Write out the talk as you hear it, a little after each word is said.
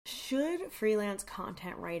Should freelance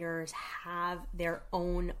content writers have their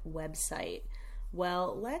own website?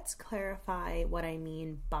 Well, let's clarify what I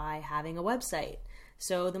mean by having a website.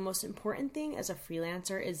 So the most important thing as a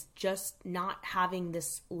freelancer is just not having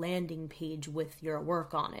this landing page with your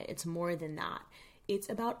work on it. It's more than that. It's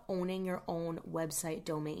about owning your own website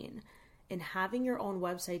domain. And having your own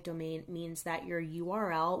website domain means that your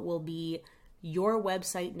URL will be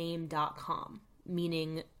yourwebsitename.com,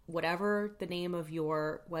 meaning whatever the name of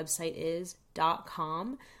your website is,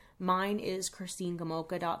 .com. Mine is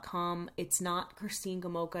christinegamoka.com. It's not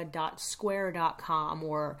christinegamoka.square.com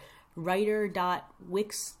or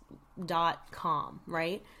writer.wix.com,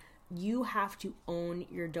 right? You have to own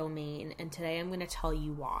your domain, and today I'm going to tell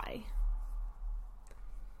you why.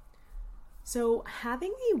 So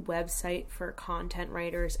having a website for content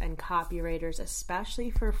writers and copywriters,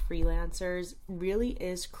 especially for freelancers, really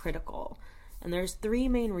is critical. And there's 3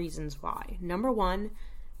 main reasons why. Number 1,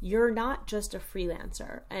 you're not just a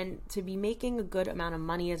freelancer. And to be making a good amount of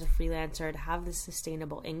money as a freelancer, to have this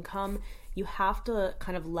sustainable income, you have to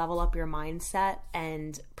kind of level up your mindset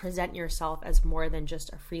and present yourself as more than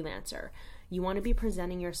just a freelancer. You want to be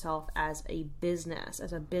presenting yourself as a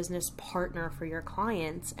business partner for your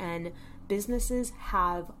clients, and businesses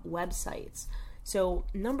have websites. So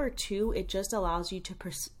number 2, it just allows you to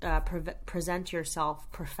present yourself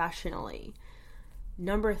professionally.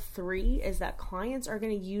 Number 3 is that clients are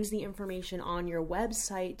going to use the information on your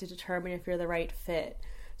website to determine if you're the right fit.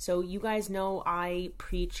 So you guys know I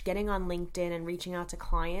preach getting on LinkedIn and reaching out to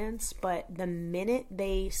clients, but the minute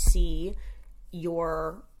they see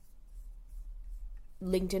your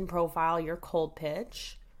LinkedIn profile, your cold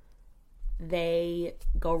pitch, they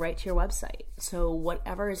go right to your website. So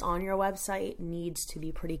whatever is on your website needs to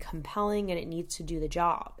be pretty compelling and it needs to do the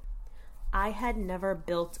job. I had never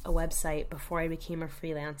built a website before I became a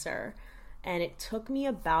freelancer, and it took me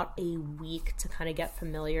about a week to kind of get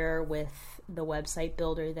familiar with the website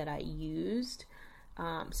builder that I used.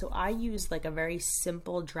 So I used like a very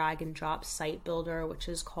simple drag and drop site builder, which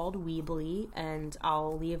is called Weebly, and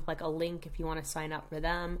I'll leave like a link if you want to sign up for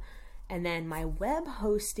them. And then my web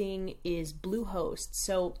hosting is Bluehost.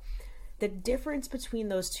 So the difference between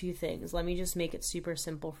those 2 things, let me just make it super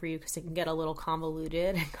simple for you because it can get a little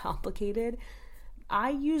convoluted and complicated.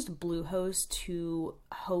 I used Bluehost to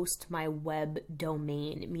host my web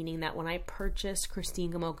domain, meaning that when I purchased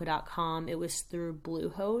christinegamoka.com, it was through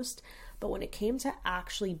Bluehost. But when it came to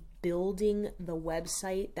actually building the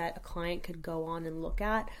website that a client could go on and look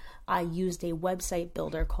at, I used a website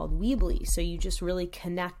builder called Weebly. So you just really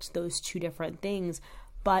connect those 2 different things,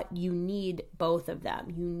 but you need both of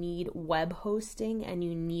them. You need web hosting and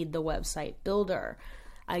you need the website builder.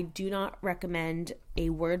 I do not recommend a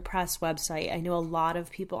WordPress website. I know a lot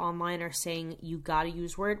of people online are saying you got to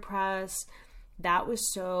use WordPress. That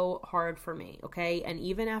was so hard for me, okay? And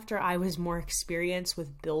even after I was more experienced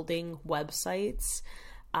with building websites,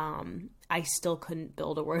 I still couldn't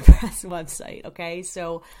build a WordPress website, okay?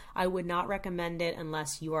 So I would not recommend it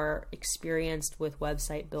unless you are experienced with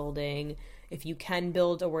website building. If you can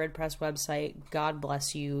build a WordPress website, God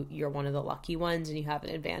bless you. You're one of the lucky ones and you have an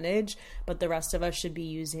advantage. But the rest of us should be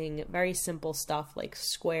using very simple stuff like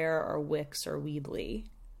Square or Wix or Weebly.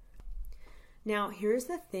 Now, here's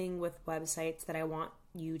the thing with websites that I want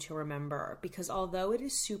you to remember, because although it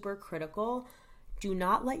is super critical, do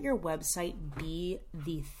not let your website be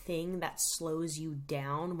the thing that slows you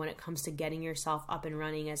down when it comes to getting yourself up and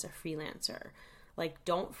running as a freelancer. Like,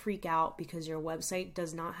 don't freak out because your website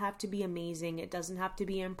does not have to be amazing. It doesn't have to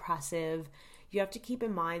be impressive. You have to keep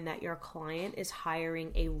in mind that your client is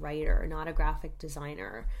hiring a writer, not a graphic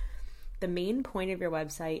designer. The main point of your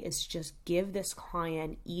website is just give this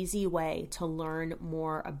client an easy way to learn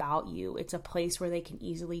more about you. It's a place where they can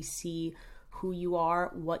easily see who you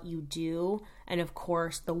are, what you do, and of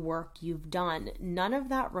course, the work you've done. None of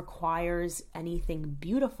that requires anything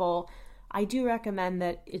beautiful. I do recommend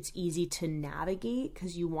that it's easy to navigate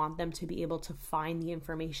because you want them to be able to find the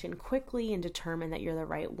information quickly and determine that you're the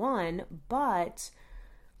right one, but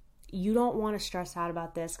you don't want to stress out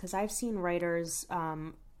about this because I've seen writers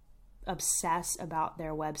obsess about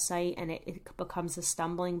their website and it becomes a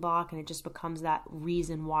stumbling block and it just becomes that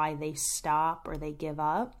reason why they stop or they give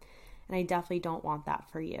up. And I definitely don't want that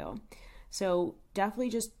for you. So definitely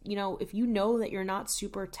just, if you know that you're not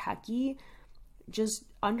super techie, just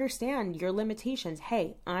understand your limitations.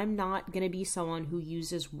 Hey, I'm not going to be someone who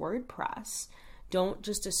uses WordPress. Don't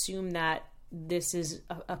just assume that this is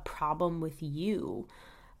a problem with you.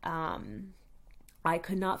 I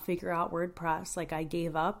could not figure out WordPress. Like, I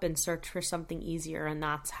gave up and searched for something easier, and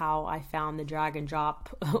that's how I found the drag and drop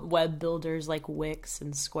web builders like Wix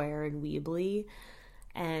and Square and Weebly.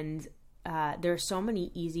 And there's so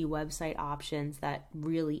many easy website options that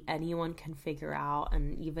really anyone can figure out.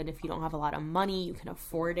 And even if you don't have a lot of money, you can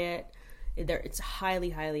afford it. It's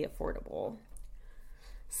highly, highly affordable.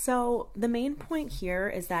 So the main point here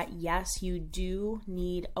is that yes, you do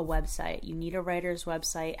need a website. You need a writer's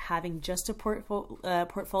website. Having just a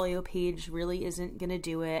portfolio page really isn't going to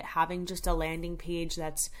do it. Having just a landing page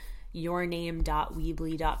that's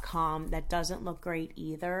yourname.weebly.com, that doesn't look great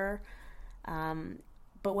either.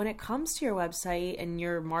 But when it comes to your website and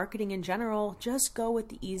your marketing in general, just go with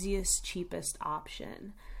the easiest, cheapest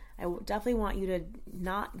option. I definitely want you to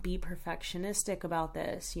not be perfectionistic about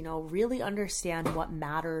this, really understand what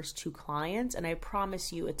matters to clients. And I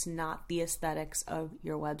promise you, it's not the aesthetics of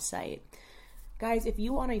your website. Guys, if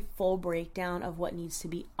you want a full breakdown of what needs to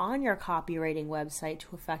be on your copywriting website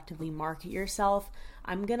to effectively market yourself,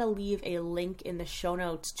 I'm going to leave a link in the show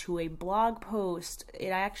notes to a blog post. It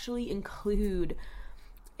actually includes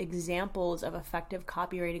examples of effective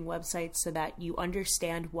copywriting websites so that you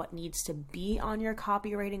understand what needs to be on your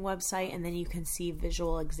copywriting website, and then you can see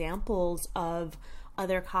visual examples of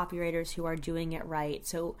other copywriters who are doing it right.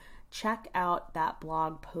 So check out that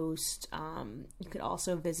blog post. You could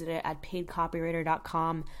also visit it at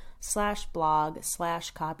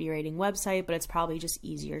paidcopywriter.com/blog/copywriting website, but it's probably just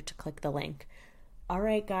easier to click the link. All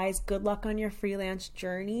right, guys, good luck on your freelance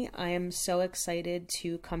journey. I am so excited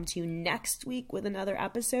to come to you next week with another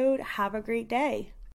episode. Have a great day.